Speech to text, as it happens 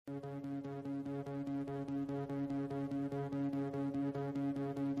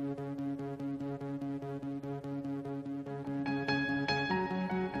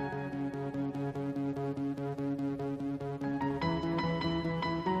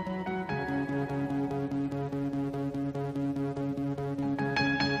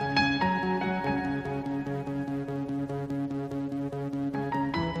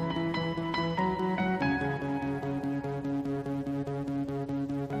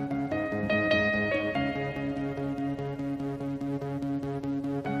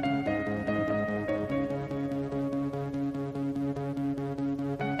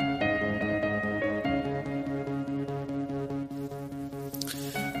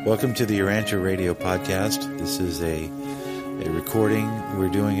Welcome to the Urantia Radio Podcast. This is a recording. We're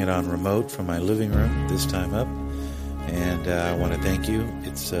doing it on remote from my living room this time up. And I want to thank you.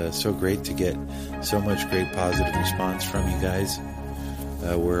 It's so great to get so much great positive response from you guys.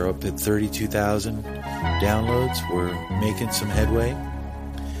 We're up at 32,000 downloads. We're making some headway.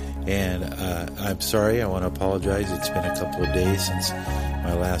 And I'm sorry. I want to apologize. It's been a couple of days since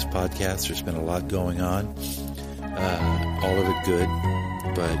my last podcast. There's been a lot going on. All of it good.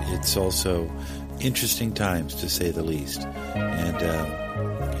 But it's also interesting times, to say the least. And,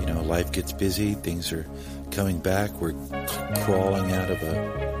 life gets busy. Things are coming back. We're crawling out of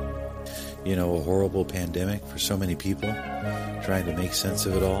a horrible pandemic for so many people, trying to make sense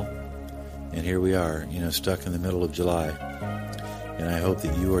of it all. And here we are, stuck in the middle of July. And I hope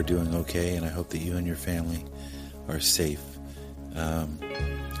that you are doing okay, and I hope that you and your family are safe.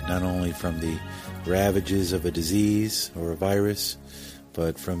 Not only from the ravages of a disease or a virus,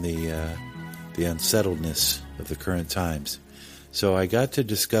 but from the unsettledness of the current times. So I got to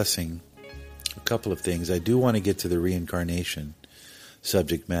discussing a couple of things. I do want to get to the reincarnation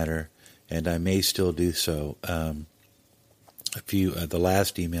subject matter, and I may still do so. The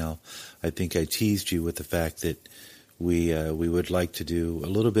last email, I think I teased you with the fact that we would like to do a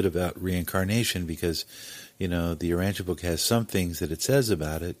little bit about reincarnation because, the Urantia book has some things that it says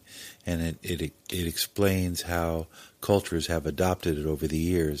about it, and it explains how cultures have adopted it over the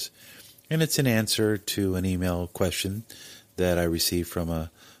years. And it's an answer to an email question that I received from a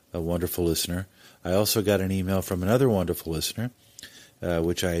wonderful listener. I also got an email from another wonderful listener,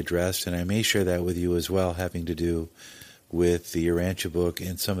 which I addressed, and I may share that with you as well, having to do with the Urantia book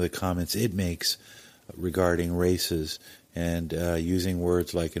and some of the comments it makes regarding races and using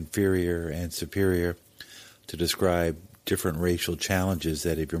words like inferior and superior to describe different racial challenges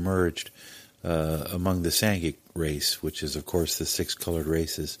that have emerged among the Sanghic race, which is, of course, the 6 colored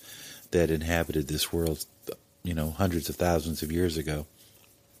races that inhabited this world, hundreds of thousands of years ago.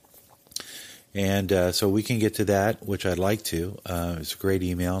 And so we can get to that, which I'd like to. It's a great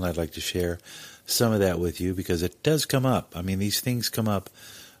email, and I'd like to share some of that with you because it does come up. I mean, these things come up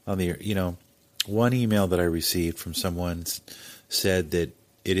on the, one email that I received from someone said that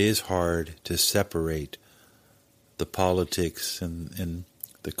it is hard to separate the politics and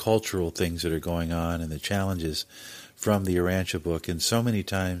the cultural things that are going on and the challenges from the Urantia book. And so many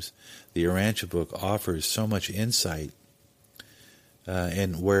times the Urantia book offers so much insight.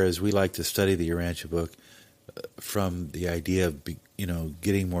 And whereas we like to study the Urantia book from the idea of,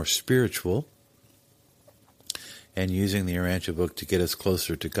 getting more spiritual and using the Urantia book to get us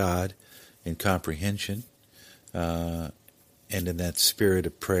closer to God in comprehension and in that spirit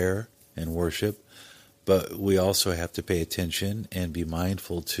of prayer and worship. But we also have to pay attention and be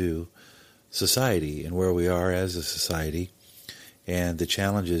mindful to society and where we are as a society and the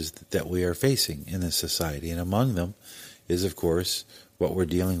challenges that we are facing in this society. And among them is, of course, what we're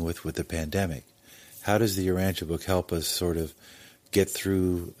dealing with the pandemic. How does the Urantia book help us sort of get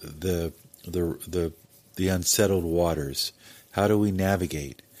through the unsettled waters? How do we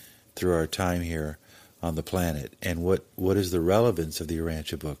navigate through our time here on the planet? And what is the relevance of the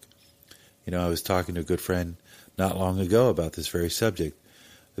Urantia book? I was talking to a good friend not long ago about this very subject.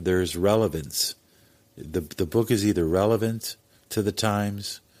 There's relevance. The book is either relevant to the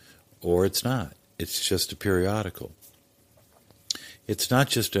times or it's not. It's just a periodical. It's not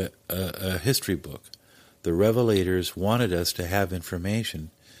just a history book. The Revelators wanted us to have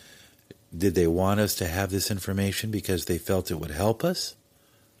information. Did they want us to have this information because they felt it would help us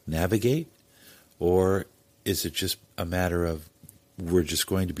navigate? Or is it just a matter of we're just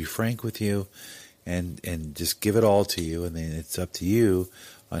going to be frank with you and just give it all to you, and then it's up to you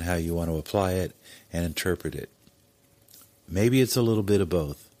on how you want to apply it and interpret it? Maybe it's a little bit of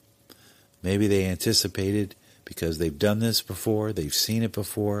both. Maybe they anticipated because they've done this before, they've seen it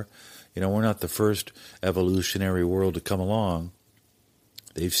before. We're not the first evolutionary world to come along.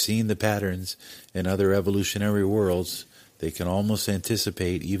 They've seen the patterns in other evolutionary worlds. They can almost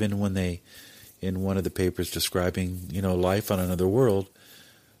anticipate, even when they, in one of the papers describing, life on another world,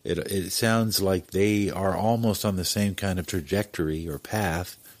 it sounds like they are almost on the same kind of trajectory or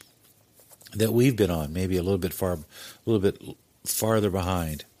path that we've been on, maybe a little bit farther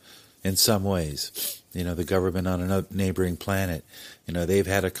behind in some ways. The government on another neighboring planet, they've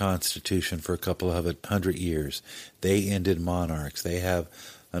had a constitution for a couple of 100 years. They ended monarchs. They have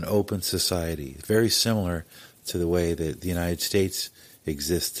an open society, very similar to the way that the United States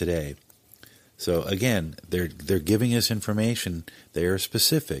exists today. So again, they're giving us information. They are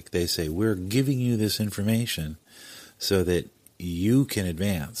specific. They say, we're giving you this information so that you can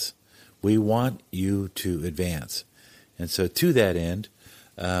advance. We want you to advance. And so to that end,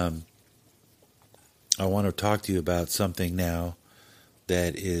 I want to talk to you about something now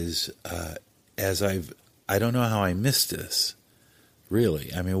that is, I don't know how I missed this,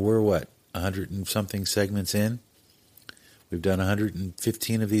 really. I mean, we're 100 and something segments in? We've done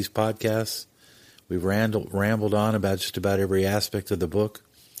 115 of these podcasts. We've rambled on about just about every aspect of the book.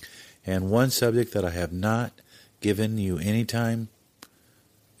 And one subject that I have not given you any time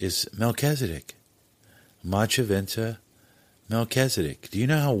is Melchizedek. Machiventa Melchizedek. Do you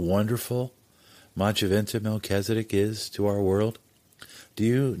know how wonderful Machiventa Melchizedek is to our world? Do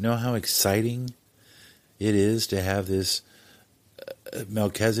you know how exciting it is to have this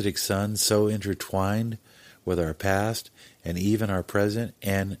Melchizedek son so intertwined with our past and even our present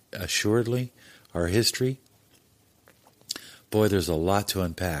and assuredly our history? Boy, there's a lot to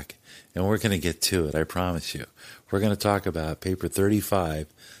unpack, and we're going to get to it, I promise you. We're going to talk about paper 35,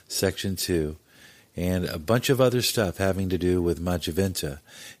 section 2, and a bunch of other stuff having to do with Machiventa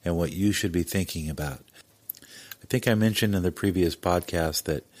and what you should be thinking about. I think I mentioned in the previous podcast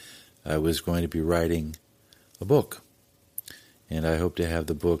that I was going to be writing a book, and I hope to have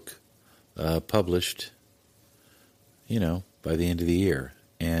the book published, by the end of the year.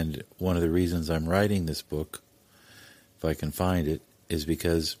 And one of the reasons I'm writing this book, if I can find it, is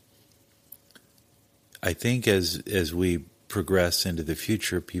because I think as we progress into the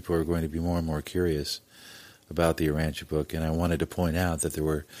future, people are going to be more and more curious about the Urantia book, and I wanted to point out that there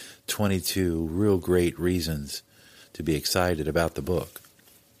were 22 real great reasons to be excited about the book.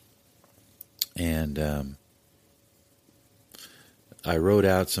 And I wrote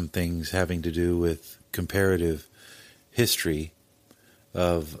out some things having to do with comparative history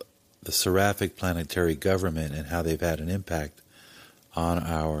of the Seraphic planetary government and how they've had an impact on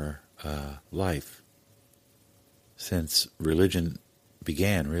our life since religion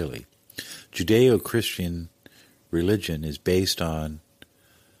began, really. Judeo-Christian religion is based on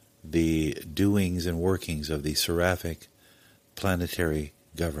the doings and workings of the Seraphic planetary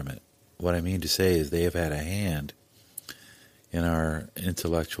government. What I mean to say is they have had a hand in our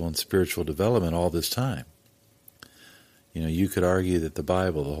intellectual and spiritual development all this time. You could argue that the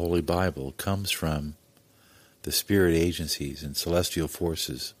Bible, the Holy Bible, comes from the spirit agencies and celestial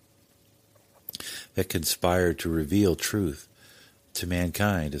forces that conspired to reveal truth to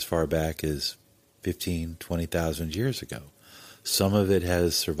mankind as far back as 15,000, 20,000 years ago. Some of it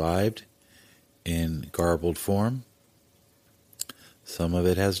has survived in garbled form. Some of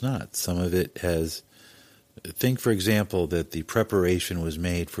it has not. Some of it has... Think, for example, that the preparation was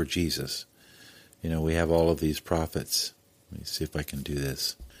made for Jesus. We have all of these prophets. Let me see if I can do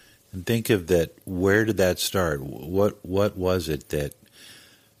this. And think of that, where did that start? What was it that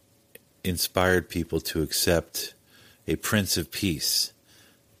inspired people to accept a Prince of Peace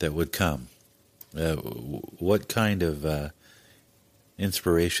that would come? What kind of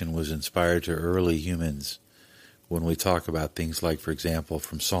inspiration was inspired to early humans when we talk about things like, for example,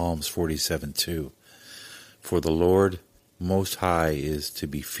 from Psalms 47:2? For the Lord Most High is to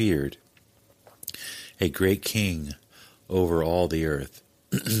be feared, a great king over all the earth.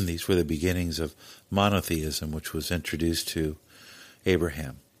 These were the beginnings of monotheism, which was introduced to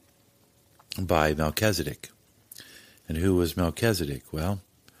Abraham by Melchizedek. And who was Melchizedek? Well,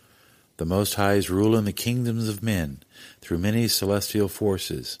 the Most High's rule in the kingdoms of men through many celestial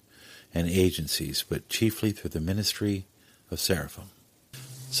forces and agencies, but chiefly through the ministry of seraphim.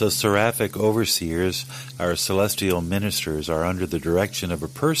 So seraphic overseers, our celestial ministers, are under the direction of a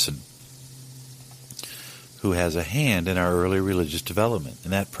person who has a hand in our early religious development.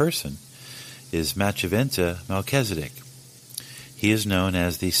 And that person is Machiventa Melchizedek. He is known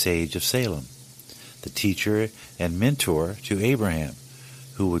as the Sage of Salem, the teacher and mentor to Abraham,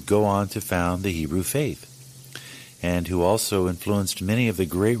 who would go on to found the Hebrew faith, and who also influenced many of the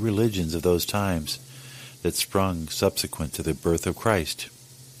great religions of those times that sprung subsequent to the birth of Christ,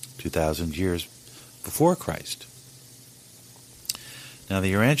 2,000 years before Christ. Now,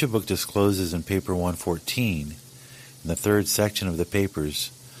 the Urantia book discloses in paper 114, in the third section of the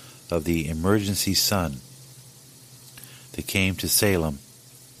papers, of the emergency son that came to Salem.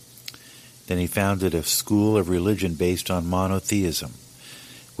 Then he founded a school of religion based on monotheism,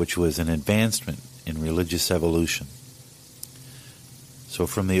 which was an advancement in religious evolution. So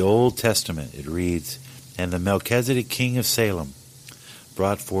from the Old Testament it reads, "And the Melchizedek king of Salem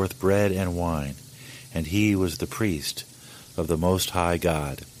brought forth bread and wine, and he was the priest of the Most High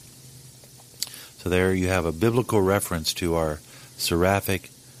God." So there you have a biblical reference to our seraphic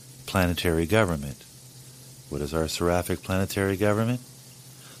planetary government. What is our seraphic planetary government?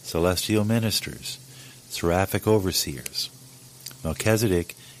 Celestial ministers, seraphic overseers.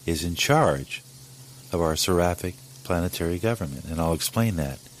 Melchizedek is in charge of our seraphic planetary government, and I'll explain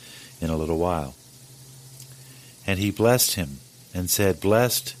that in a little while. And he blessed him and said,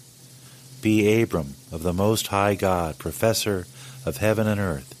 "Blessed be Abram of the Most High God, professor of heaven and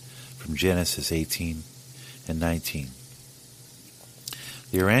earth," from Genesis 18 and 19.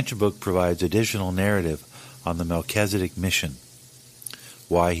 The Urantia book provides additional narrative on the Melchizedek mission,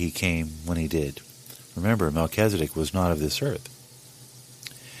 why he came when he did. Remember, Melchizedek was not of this earth.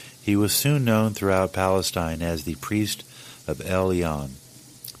 He was soon known throughout Palestine as the priest of Elyon,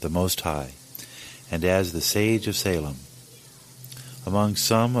 the Most High, and as the sage of Salem. Among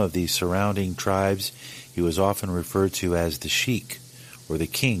some of the surrounding tribes, he was often referred to as the Sheik, or the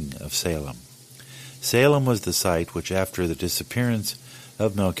King of Salem. Salem was the site which, after the disappearance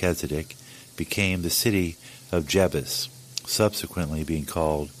of Melchizedek, became the city of Jebus, subsequently being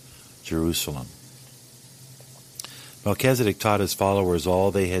called Jerusalem. Melchizedek taught his followers all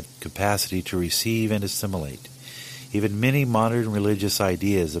they had capacity to receive and assimilate. Even many modern religious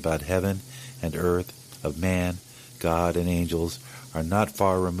ideas about heaven and earth, of man, God, and angels are not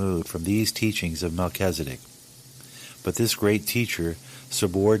far removed from these teachings of Melchizedek. But this great teacher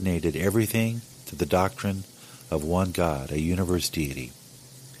subordinated everything to the doctrine of one God, a universe deity,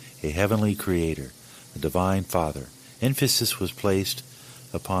 a heavenly creator, a divine Father. Emphasis was placed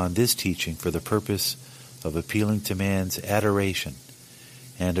upon this teaching for the purpose of appealing to man's adoration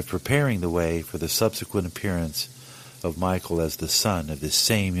and of preparing the way for the subsequent appearance of Michael as the son of this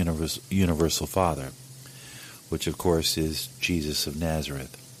same universal Father, which of course is Jesus of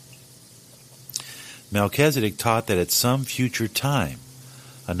Nazareth. Melchizedek taught that at some future time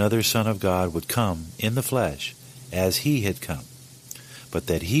another Son of God would come in the flesh as he had come, but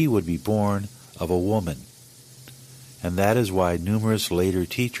that he would be born of a woman. And that is why numerous later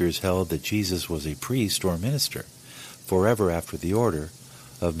teachers held that Jesus was a priest or minister forever after the order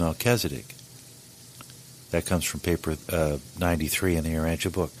of Melchizedek. That comes from paper 93 in the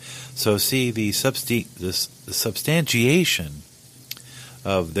Urantia book. So see, the substantiation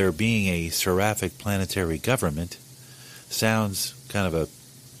of there being a seraphic planetary government sounds kind of a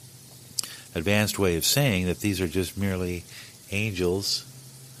advanced way of saying that these are just merely angels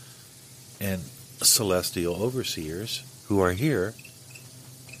and celestial overseers who are here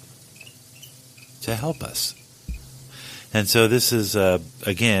to help us. And so this is,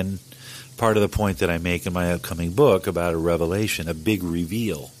 again, part of the point that I make in my upcoming book about a revelation, a big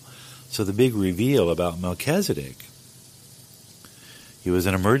reveal. So the big reveal about Melchizedek, he was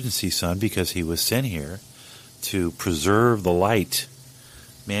an emergency son because he was sent here to preserve the light.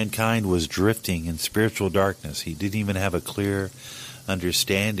 Mankind was drifting in spiritual darkness. He didn't even have a clear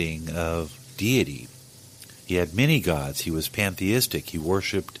understanding of deity. He had many gods. He was pantheistic. He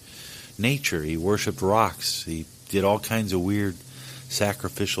worshipped nature. He worshipped rocks. He did all kinds of weird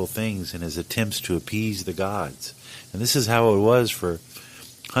sacrificial things in his attempts to appease the gods. And this is how it was for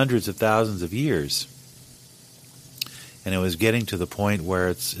hundreds of thousands of years. And it was getting to the point where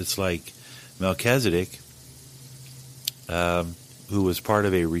it's like Melchizedek, who was part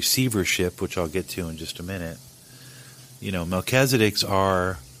of a receivership, which I'll get to in just a minute. You know, Melchizedeks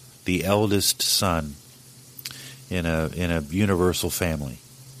are the eldest son in a universal family.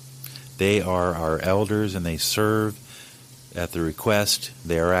 They are our elders, and they serve at the request.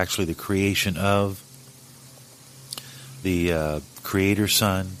 They are actually the creation of the Creator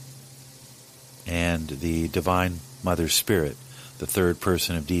Son and the Divine Mother Spirit, the third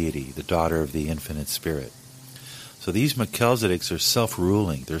person of deity, the daughter of the Infinite Spirit. So these Melchizedeks are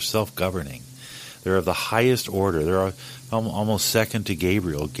self-ruling. They're self-governing. They're of the highest order. They're almost second to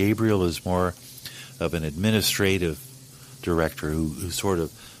Gabriel. Gabriel is more of an administrative director who sort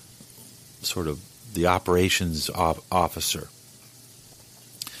of the operations officer.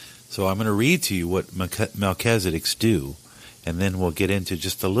 So I'm going to read to you what Melchizedeks do, and then we'll get into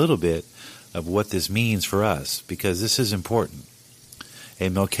just a little bit of what this means for us, because this is important. A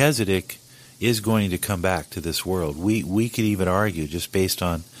Melchizedek is going to come back to this world. We could even argue, just based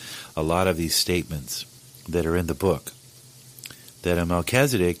on a lot of these statements that are in the book, that a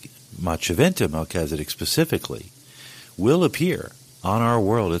Melchizedek, Machiventa Melchizedek specifically, will appear on our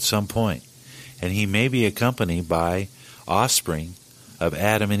world at some point, and he may be accompanied by offspring of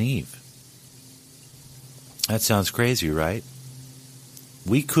Adam and Eve. That sounds crazy, right?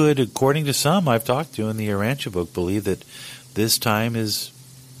 We could, according to some I've talked to in the Urantia book, believe that this time is,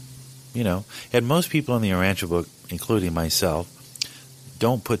 and most people in the Urantia book, including myself,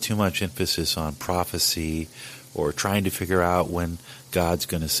 don't put too much emphasis on prophecy or trying to figure out when God's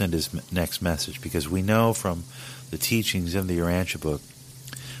going to send his next message, because we know from the teachings in the Urantia book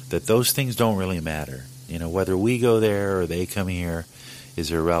that those things don't really matter. Whether we go there or they come here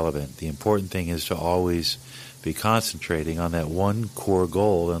is irrelevant. The important thing is to always be concentrating on that one core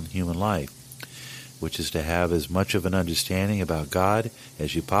goal in human life, which is to have as much of an understanding about God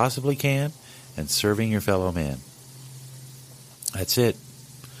as you possibly can and serving your fellow man. That's it.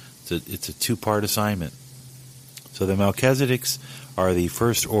 It's a two-part assignment. So the Melchizedeks are the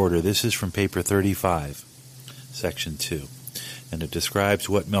first order. This is from paper 35, section 2. And it describes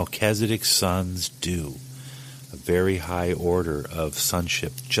what Melchizedek's sons do. A very high order of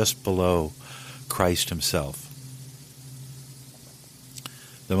sonship, just below Christ himself.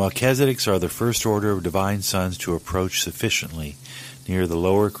 The Melchizedeks are the first order of divine sons to approach sufficiently near the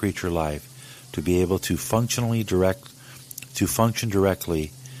lower creature life to be able to function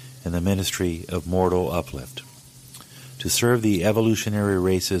directly in the ministry of mortal uplift, to serve the evolutionary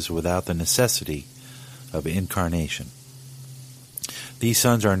races without the necessity of incarnation. These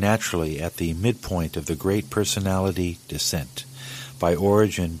sons are naturally at the midpoint of the great personality descent, by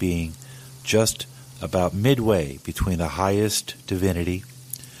origin being just about midway between the highest divinity,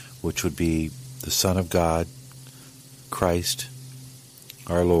 which would be the Son of God, Christ,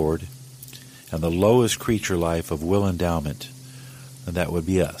 our Lord, and the lowest creature life of will endowment, and that would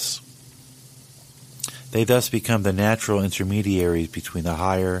be us. They thus become the natural intermediaries between the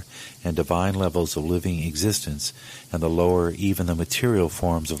higher and divine levels of living existence and the lower, even the material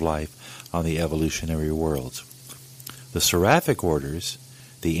forms of life on the evolutionary worlds. The seraphic orders,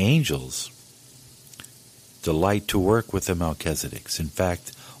 the angels, delight to work with the Melchizedeks. In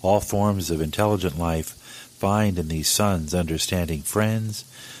fact, all forms of intelligent life find in these sons understanding friends,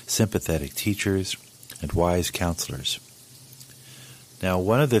 sympathetic teachers, and wise counselors. Now,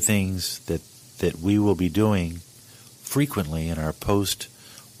 one of the things that we will be doing frequently in our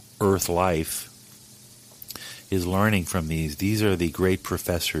post-Earth life is learning from these. These are the great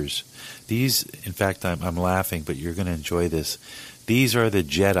professors. These, in fact, I'm laughing, but you're going to enjoy this. These are the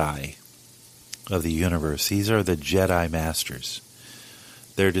Jedi of the universe. These are the Jedi masters.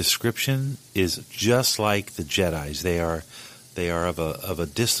 Their description is just like the Jedis. They are of a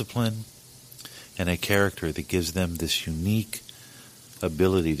discipline and a character that gives them this unique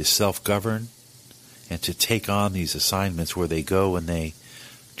ability to self-govern and to take on these assignments where they go and they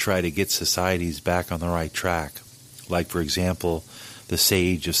try to get societies back on the right track. Like, for example, the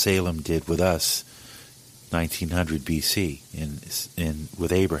sage of Salem did with us 1900 BC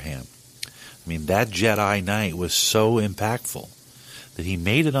with Abraham. I mean, that Jedi Knight was so impactful that he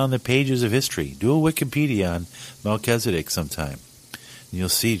made it on the pages of history. Do a Wikipedia on Melchizedek sometime, and you'll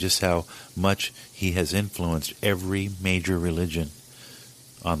see just how much he has influenced every major religion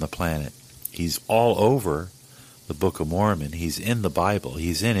on the planet. He's all over the Book of Mormon. He's in the Bible.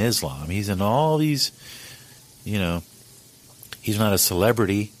 He's in Islam. He's in all these, he's not a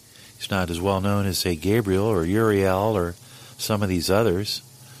celebrity. He's not as well known as, say, Gabriel or Uriel or some of these others.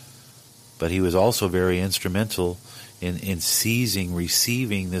 But he was also very instrumental in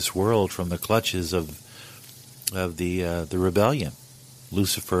receiving this world from the clutches of the rebellion,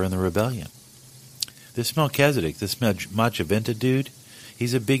 Lucifer and the rebellion. This Melchizedek, this Machaventa dude,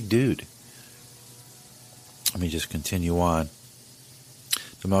 he's a big dude. Let me just continue on.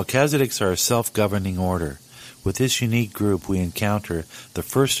 The Melchizedeks are a self-governing order. With this unique group, we encounter the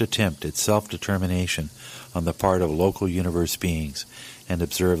first attempt at self-determination on the part of local universe beings and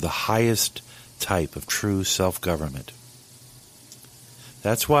observe the highest type of true self-government.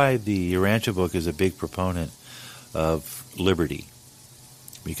 That's why the Urantia book is a big proponent of liberty,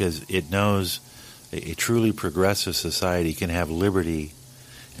 because it knows a truly progressive society can have liberty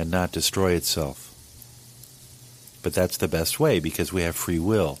and not destroy itself. But that's the best way, because we have free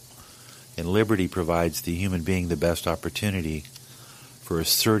will. And liberty provides the human being the best opportunity for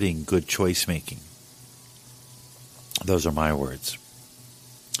asserting good choice-making. Those are my words.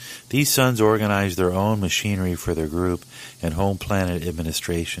 These sons organize their own machinery for their group and home planet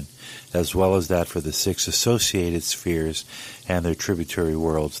administration, as well as that for the 6 associated spheres and their tributary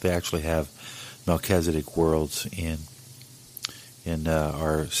worlds. They actually have Melchizedek worlds in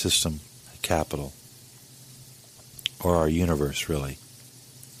our system capital, or our universe, really.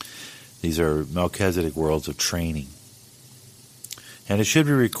 These are Melchizedek worlds of training. And it should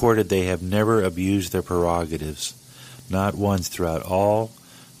be recorded they have never abused their prerogatives. Not once throughout all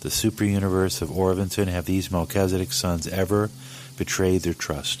the super-universe of Orvonton have these Melchizedek sons ever betrayed their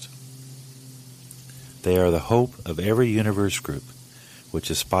trust. They are the hope of every universe group which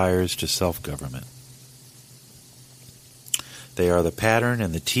aspires to self-government. They are the pattern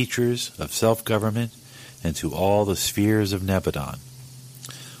and the teachers of self-government and to all the spheres of Nebadon.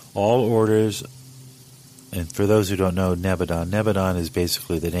 All orders, and for those who don't know Nebadon is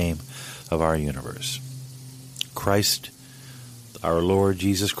basically the name of our universe. Christ, our Lord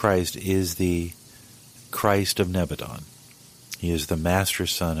Jesus Christ, is the Christ of Nebadon. He is the master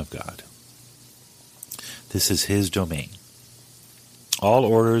son of God. This is his domain. All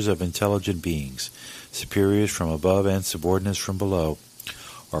orders of intelligent beings, superiors from above and subordinates from below,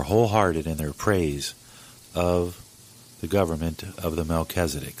 are wholehearted in their praise of the government of the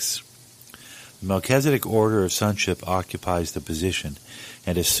Melchizedeks. The Melchizedek order of sonship occupies the position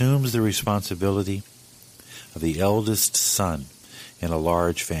and assumes the responsibility of the eldest son in a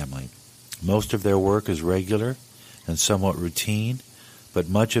large family. Most of their work is regular and somewhat routine, but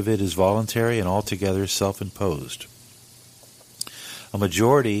much of it is voluntary and altogether self-imposed. A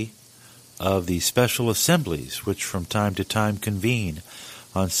majority of the special assemblies which from time to time convene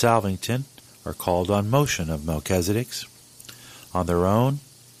on Salvington are called on motion of Melchizedek's. On their own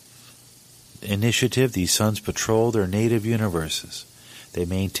initiative, these sons patrol their native universes. They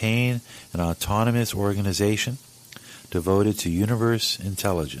maintain an autonomous organization devoted to universe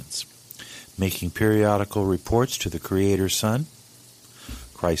intelligence, making periodical reports to the Creator's Son,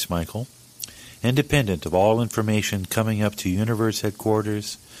 Christ Michael, independent of all information coming up to universe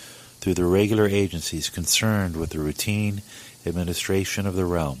headquarters through the regular agencies concerned with the routine administration of the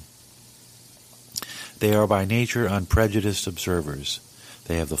realm. They are by nature unprejudiced observers.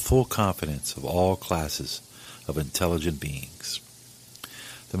 They have the full confidence of all classes of intelligent beings.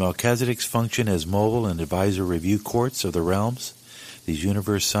 The Melchizedeks function as mobile and advisor review courts of the realms. These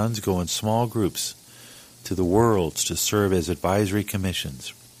universe sons go in small groups to the worlds to serve as advisory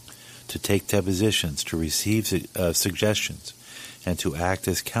commissions, to take depositions, to receive suggestions, and to act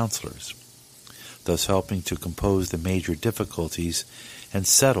as counselors, thus helping to compose the major difficulties and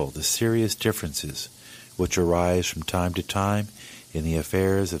settle the serious differences which arise from time to time in the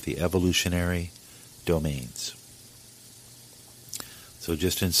affairs of the evolutionary domains. So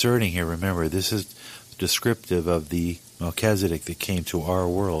just inserting here, remember, this is descriptive of the Melchizedek that came to our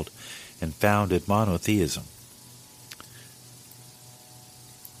world and founded monotheism.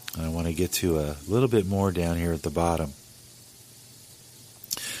 And I want to get to a little bit more down here at the bottom.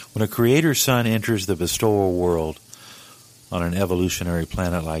 When a Creator Son enters the bestowal world on an evolutionary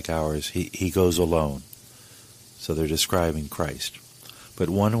planet like ours, he goes alone. So they're describing Christ. But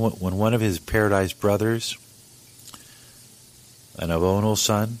when one of his paradise brothers, an Avonal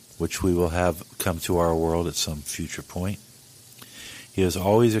son, which we will have come to our world at some future point, he is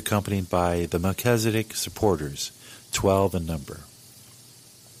always accompanied by the Melchizedek supporters, 12 in number.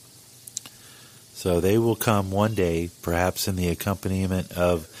 So they will come one day, perhaps in the accompaniment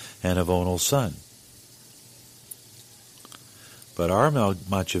of an Avonal son. But our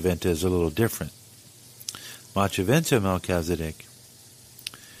Machiventa is a little different. Machiventa Melchizedek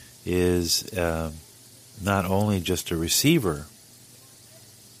is not only just a receiver,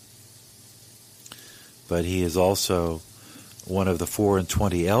 but he is also one of the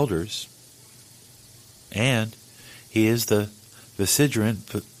 24 elders, and he is the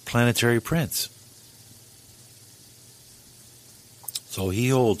vicegerent planetary prince. So he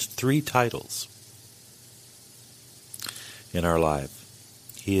holds 3 titles in our life.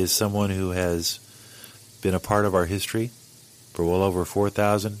 He is someone who has been a part of our history for well over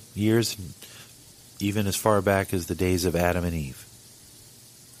 4,000 years, even as far back as the days of Adam and Eve.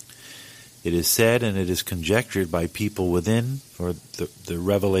 It is said and it is conjectured by people within, or the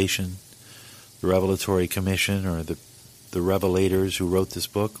revelation, the revelatory commission, or the revelators who wrote this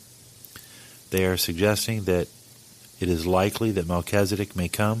book, they are suggesting that it is likely that Melchizedek may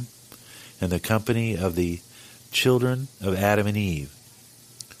come in the company of the children of Adam and Eve,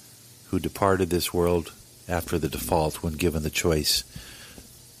 who departed this world after the default when given the choice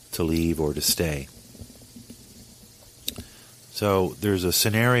to leave or to stay. So there's a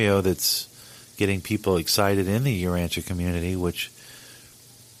scenario that's getting people excited in the Urantia community, which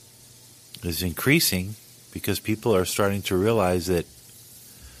is increasing because people are starting to realize that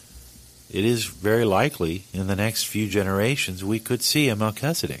it is very likely in the next few generations we could see a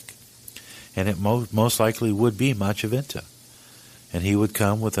Melchizedek. And it most likely would be Machiventa. And he would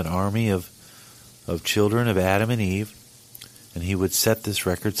come with an army of children of Adam and Eve, and he would set this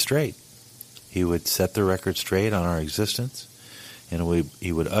record straight. He would set the record straight on our existence, and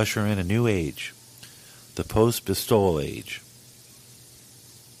he would usher in a new age, the post-bestowal age.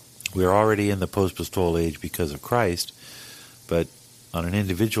 We are already in the post-bestowal age because of Christ, but on an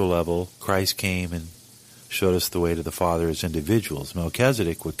individual level, Christ came and showed us the way to the Father as individuals.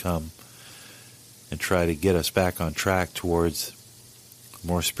 Melchizedek would come and try to get us back on track towards a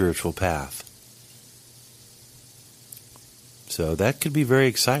more spiritual path. So that could be very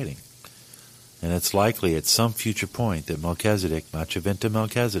exciting. And it's likely at some future point that Melchizedek, Machiventa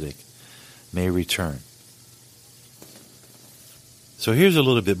Melchizedek, may return. So here's a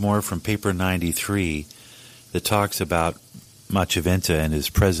little bit more from paper 93 that talks about Machiventa and his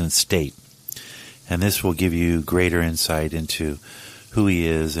present state. And this will give you greater insight into who he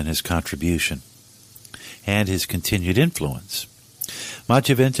is and his contribution and his continued influence.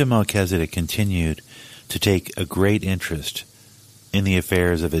 Machiventa Melchizedek continued to take a great interest in the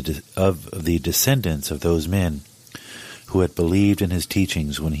affairs of the descendants of those men who had believed in his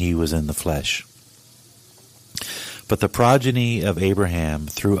teachings when he was in the flesh. But the progeny of Abraham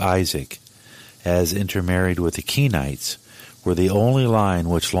through Isaac, as intermarried with the Kenites, were the only line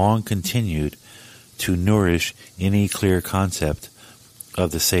which long continued to nourish any clear concept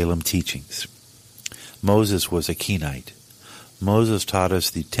of the Salem teachings. Moses was a Kenite. Moses taught us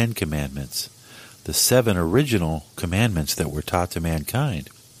the 10 Commandments, the 7 original commandments that were taught to mankind,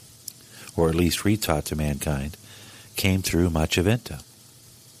 or at least retaught to mankind, came through Machiventa.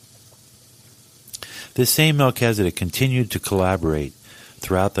 This same Melchizedek continued to collaborate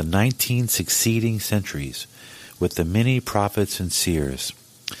throughout the 19 succeeding centuries with the many prophets and seers,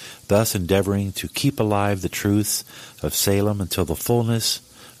 thus endeavoring to keep alive the truths of Salem until the fullness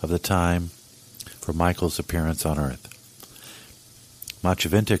of the time for Michael's appearance on earth.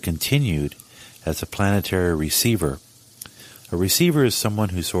 Machiventa continued as a planetary receiver. A receiver is someone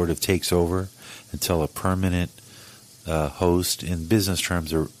who sort of takes over until a permanent host. In business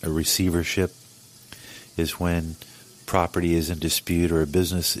terms, a receivership is when property is in dispute or a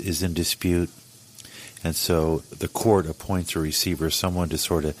business is in dispute. And so the court appoints a receiver, someone to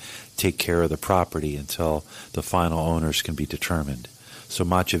sort of take care of the property until the final owners can be determined. So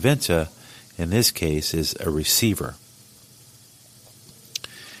Machiventa, in this case, is a receiver.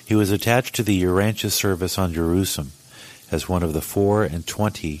 He was attached to the Urantia service on Jerusalem as one of the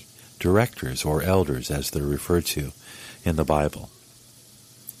 24 directors, or elders as they're referred to in the Bible.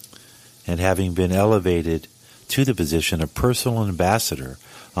 And having been elevated to the position of personal ambassador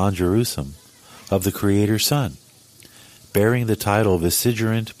on Jerusalem of the Creator's Son, bearing the title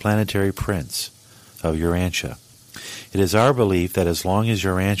Vicegerent Planetary Prince of Urantia. It is our belief that as long as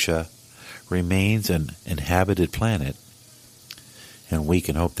Urantia remains an inhabited planet, and we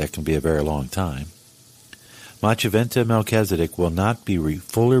can hope that can be a very long time, Machiventa Melchizedek will not be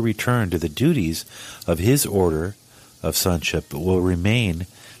fully returned to the duties of his order of sonship, but will remain,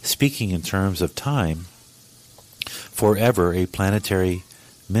 speaking in terms of time, forever a planetary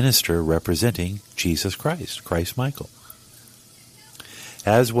minister representing Jesus Christ, Christ Michael.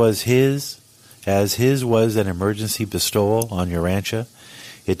 As his was an emergency bestowal on Urantia,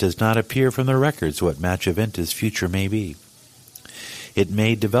 it does not appear from the records what Machiventa's future may be. It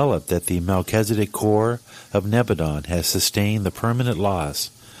may develop that the Melchizedek Corps of Nebadon has sustained the permanent loss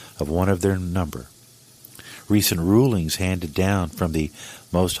of one of their number. Recent rulings handed down from the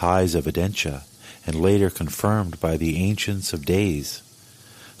Most High's Evidentia and later confirmed by the Ancients of Days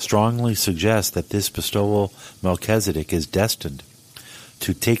strongly suggest that this bestowal Melchizedek is destined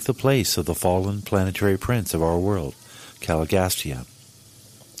to take the place of the fallen planetary prince of our world, Caligastia.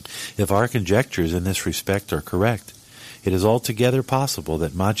 If our conjectures in this respect are correct, it is altogether possible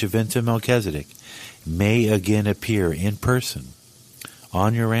that Machiventa Melchizedek may again appear in person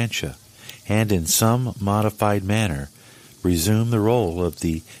on Urantia and in some modified manner resume the role of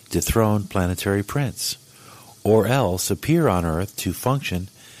the dethroned planetary prince, or else appear on Earth to function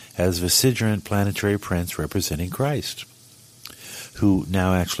as vicegerent planetary prince representing Christ, who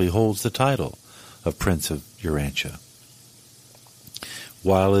now actually holds the title of Prince of Urantia.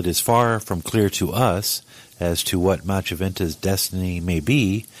 While it is far from clear to us as to what Machiventa's destiny may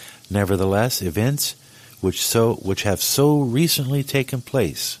be, nevertheless, events which have so recently taken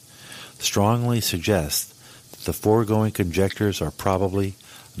place strongly suggest that the foregoing conjectures are probably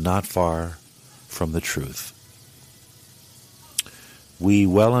not far from the truth. We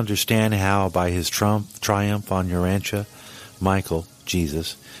well understand how, by his triumph on Urantia, Michael,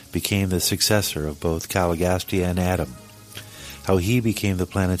 Jesus, became the successor of both Caligastia and Adam, how he became the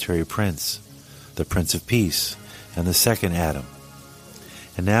planetary prince, the Prince of Peace, and the second Adam.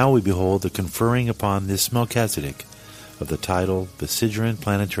 And now we behold the conferring upon this Melchizedek of the title Vicegerent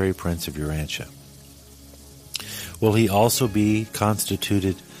Planetary Prince of Urantia. Will he also be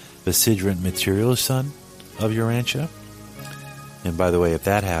constituted Vicegerent Material Son of Urantia? And by the way, if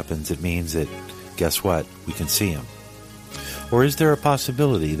that happens, it means that, guess what? We can see him. Or is there a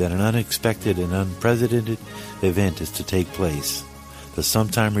possibility that an unexpected and unprecedented event is to take place, the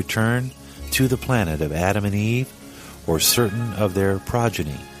sometime return to the planet of Adam and Eve, or certain of their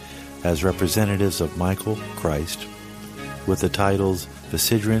progeny, as representatives of Michael, Christ, with the titles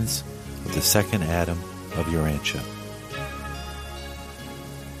Vicegerents of the second Adam of Urantia?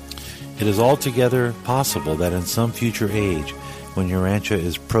 It is altogether possible that in some future age, when Urantia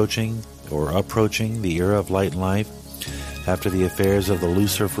is approaching or approaching the era of light and life, after the affairs of the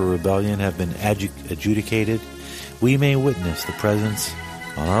Lucifer Rebellion have been adjudicated, we may witness the presence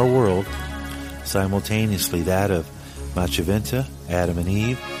on our world simultaneously that of Machiavinta, Adam and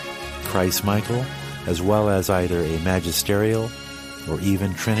Eve, Christ Michael, as well as either a magisterial or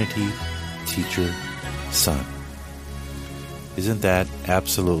even Trinity teacher son. Isn't that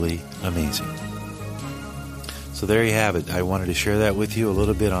absolutely amazing? So there you have it. I wanted to share that with you, a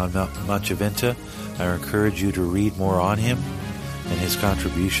little bit on Machiavinta. I encourage you to read more on him and his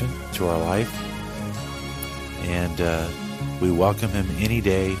contribution to our life. And we welcome him any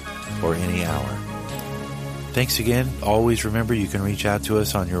day or any hour. Thanks again. Always remember you can reach out to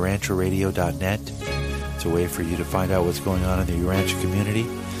us on urancharadio.net. It's a way for you to find out what's going on in the Urantia community,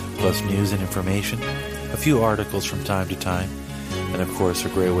 plus news and information, a few articles from time to time, and of course a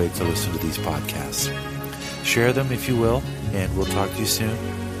great way to listen to these podcasts. Share them if you will, and we'll talk to you soon.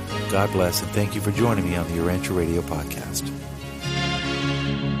 God bless, and thank you for joining me on the Urantia Radio podcast.